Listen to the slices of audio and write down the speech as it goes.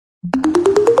Sure.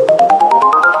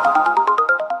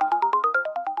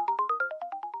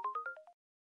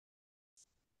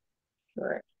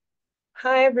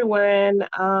 Hi, everyone.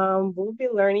 We'll be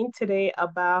learning today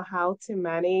about how to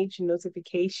manage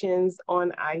notifications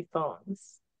on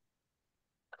iPhones.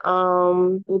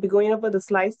 We'll be going over the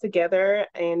slides together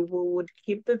and we would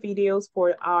keep the videos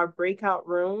for our breakout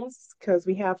rooms because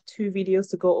we have two videos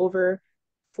to go over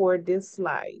for these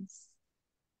slides.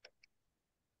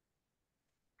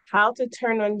 How to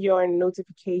turn on your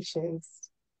notifications.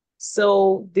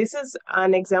 So this is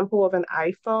an example of an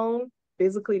iPhone.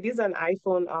 Basically, this is an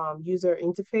iPhone user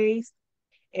interface.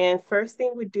 And first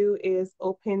thing we do is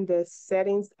open the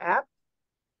settings app,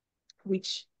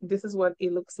 which this is what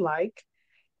it looks like.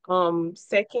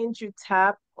 Second, you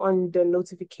tap on the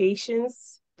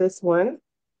notifications, this one.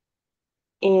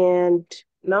 And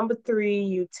number three,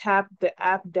 you tap the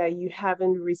app that you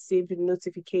haven't received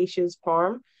notifications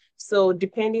from. So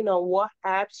depending on what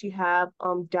apps you have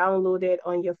downloaded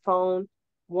on your phone,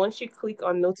 once you click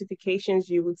on notifications,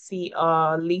 you would see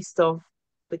a list of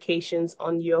applications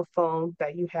on your phone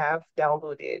that you have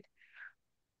downloaded.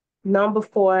 Number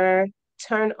four,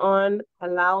 turn on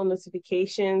allow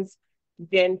notifications,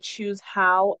 then choose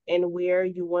how and where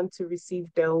you want to receive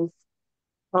those.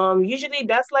 Usually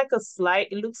that's like a slide.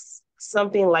 It looks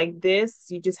something like this.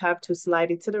 You just have to slide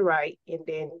it to the right and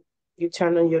then you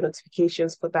turn on your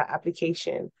notifications for that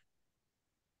application.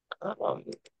 Um,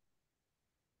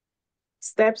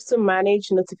 Steps to manage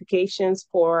notifications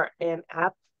for an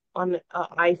app on an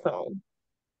iPhone.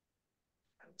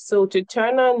 So to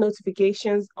turn on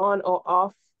notifications on or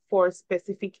off for a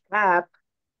specific app,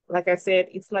 like I said,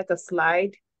 it's like a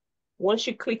slide. Once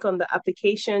you click on the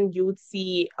application, you would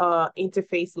see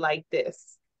interface like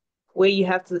this, where you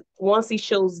have to, once it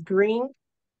shows green,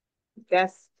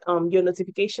 that's your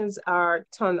notifications are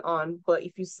turned on. But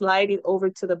if you slide it over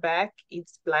to the back,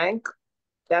 it's blank,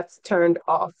 that's turned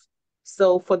off.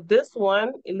 So for this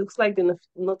one, it looks like the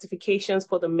notifications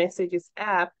for the messages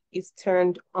app is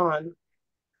turned on.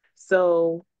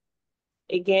 So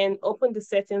again, open the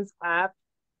settings app,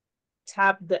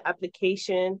 tap the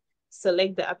application,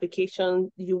 select the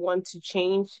application you want to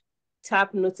change,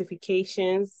 tap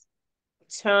notifications,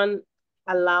 turn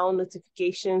allow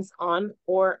notifications on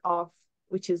or off,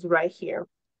 which is right here,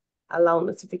 allow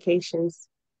notifications.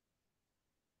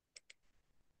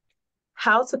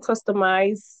 How to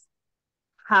customize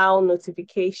how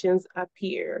notifications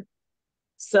appear.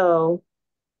 So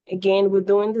again, we're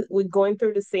going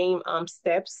through the same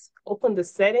steps. Open the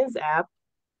settings app,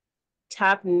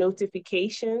 tap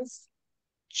notifications,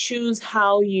 choose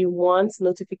how you want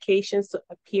notifications to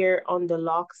appear on the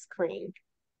lock screen.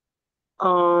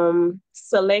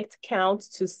 Select count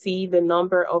to see the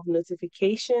number of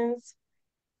notifications.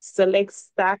 Select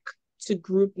stack to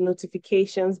group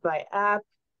notifications by app.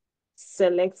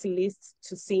 Select list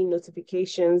to see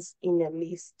notifications in a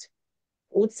list.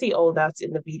 We'll see all that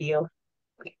in the video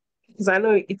because I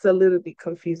know it's a little bit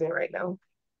confusing right now.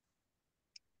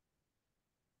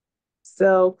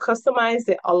 So customize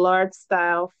the alert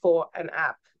style for an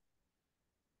app.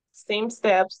 Same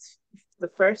steps. The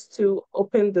first two,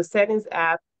 open the settings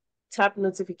app, tap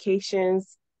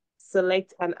notifications,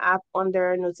 select an app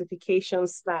under notification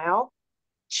style,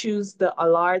 choose the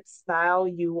alert style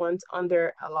you want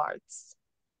under alerts.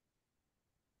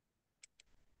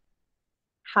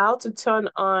 How to turn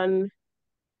on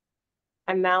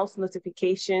announce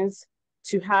notifications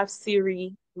to have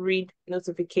Siri read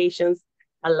notifications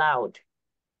aloud.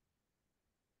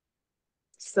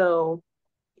 So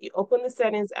you open the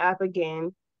settings app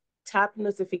again, tap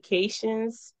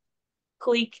notifications,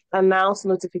 click announce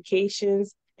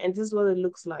notifications, and this is what it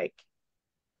looks like.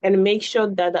 And make sure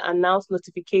that the announce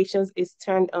notifications is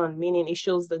turned on, meaning it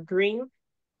shows the green,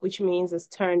 which means it's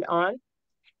turned on.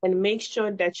 And make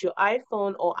sure that your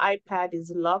iPhone or iPad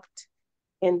is locked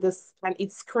and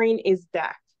its screen is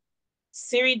dark.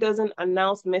 Siri doesn't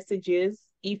announce messages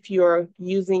if you're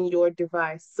using your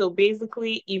device. So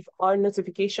basically, if our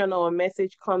notification or a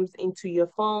message comes into your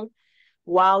phone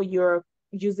while you're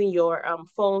using your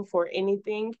phone for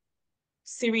anything,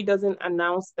 Siri doesn't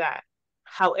announce that.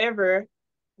 However,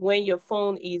 when your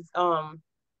phone is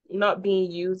not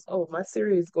being used, oh, my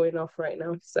Siri is going off right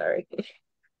now. Sorry.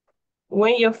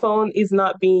 When your phone is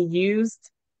not being used,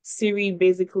 Siri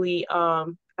basically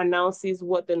announces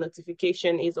what the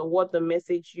notification is or what the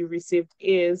message you received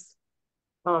is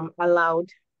aloud.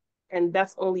 And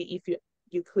that's only if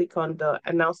you click on the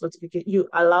announce notification, you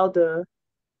allow the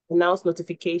announce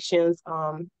notifications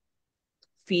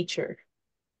feature.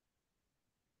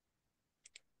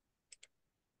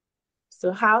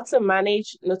 So how to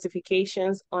manage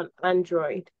notifications on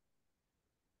Android.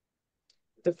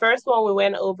 The first one we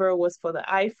went over was for the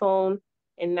iPhone,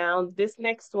 and now this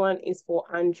next one is for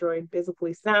Android,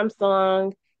 basically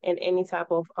Samsung and any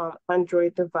type of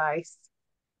Android device.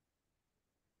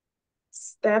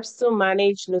 Steps to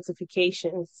manage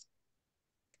notifications.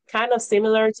 Kind of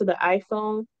similar to the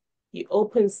iPhone, you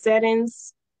open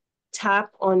settings,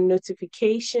 tap on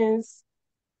notifications,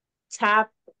 tap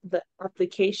the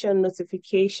application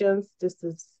notifications. This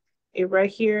is it right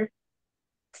here.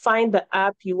 Find the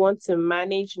app you want to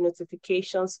manage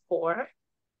notifications for.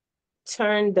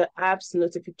 Turn the app's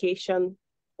notification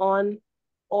on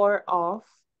or off.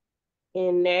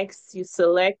 And next, you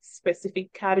select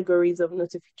specific categories of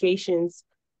notifications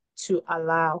to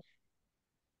allow.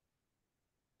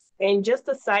 And just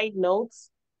a side note,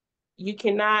 you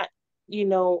cannot, you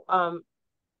know,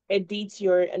 edit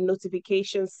your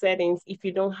notification settings if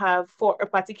you don't have for a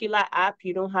particular app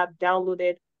you don't have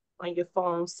downloaded on your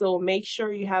phone. So make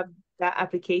sure you have that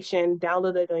application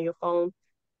downloaded on your phone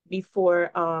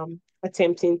before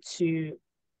attempting to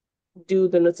do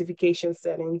the notification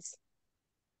settings.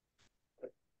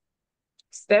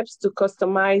 Steps to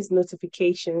customize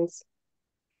notifications.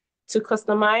 To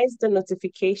customize the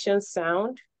notification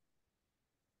sound,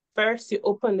 first you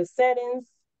open the settings.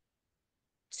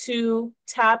 2,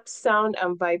 tap sound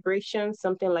and vibration,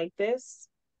 something like this.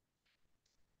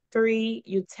 3,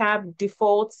 you tap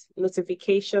default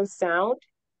notification sound.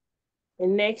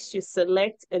 And next, you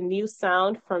select a new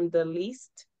sound from the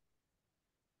list.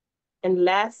 And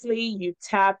lastly, you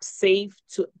tap save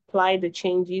to apply the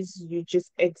changes you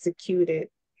just executed.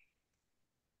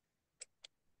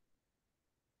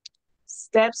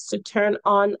 Steps to turn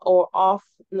on or off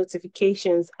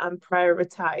notifications and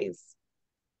prioritize.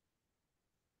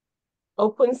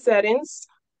 Open settings,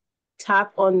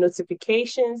 tap on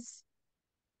notifications,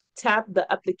 tap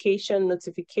the application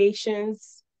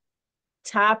notifications,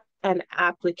 tap an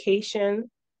application,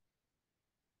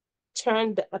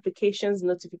 turn the application's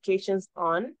notifications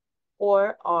on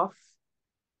or off,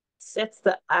 sets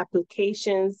the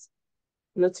application's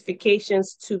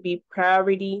notifications to be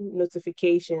priority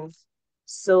notifications.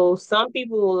 So some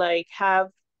people like have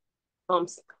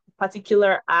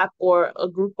particular app or a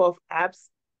group of apps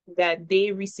that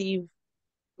they receive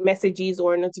messages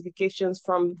or notifications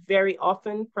from very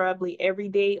often, probably every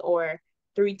day or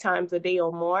 3 times a day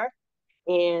or more.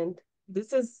 And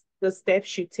this is the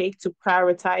steps you take to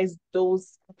prioritize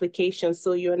those applications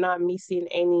so you're not missing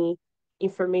any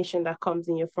information that comes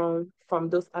in your phone from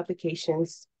those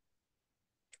applications.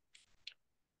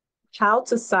 How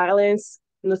to silence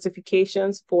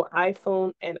notifications for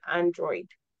iPhone and Android.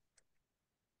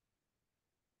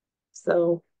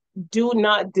 So do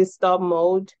not disturb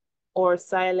mode or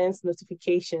silence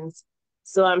notifications.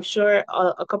 So I'm sure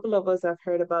a couple of us have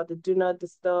heard about the do not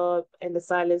disturb and the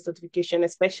silence notification,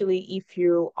 especially if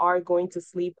you are going to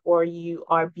sleep or you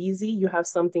are busy, you have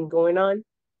something going on.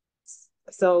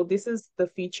 So this is the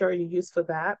feature you use for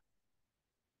that.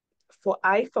 For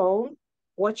iPhone,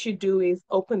 what you do is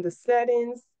open the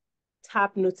settings,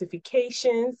 tap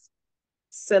notifications,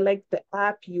 select the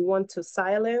app you want to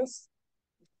silence,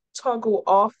 toggle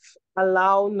off,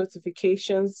 allow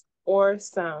notifications or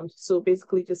sound. So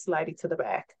basically just slide it to the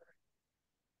back.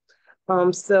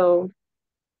 So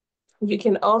you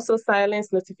can also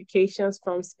silence notifications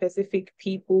from specific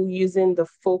people using the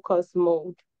focus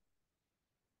mode.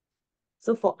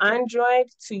 So for Android,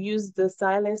 to use the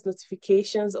silence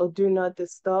notifications or do not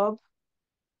disturb,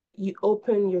 you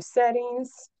open your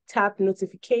settings, tap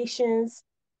notifications,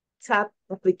 tap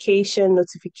application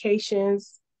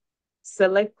notifications,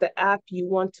 select the app you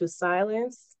want to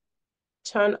silence,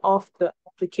 turn off the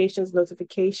application's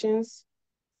notifications.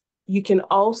 You can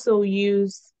also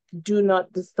use do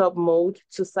not disturb mode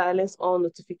to silence all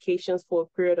notifications for a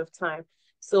period of time.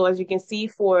 So as you can see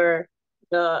for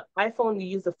the iPhone, you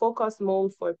use the focus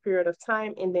mode for a period of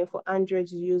time, and then for Android,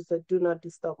 you use the do not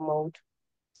disturb mode.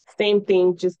 Same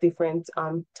thing, just different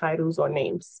titles or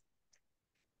names.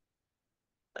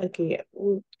 Okay, yeah,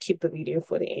 we'll keep the video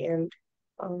for the end.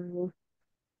 Um,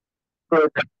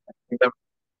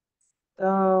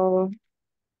 so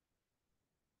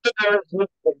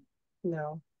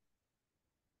no.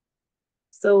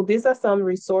 So these are some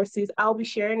resources. I'll be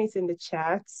sharing it in the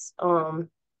chats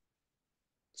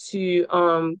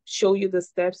to show you the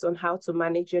steps on how to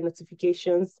manage your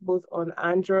notifications both on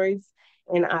Androids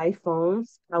and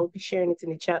iPhones. I'll be sharing it in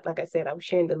the chat. Like I said, I'll be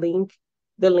sharing the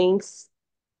links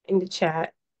in the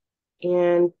chat.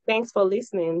 And thanks for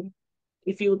listening.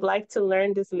 If you would like to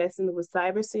learn this lesson with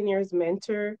Cyber Seniors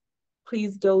Mentor,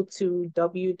 please go to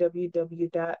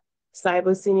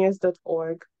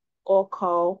www.cyberseniors.org or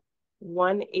call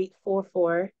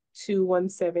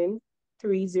 1-844-217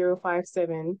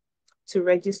 3057 to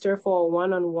register for a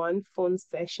one-on-one phone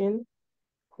session.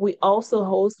 We also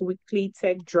host weekly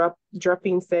tech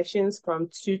drop-in sessions from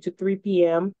 2 to 3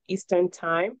 p.m. Eastern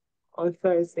Time on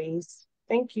Thursdays.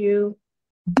 Thank you.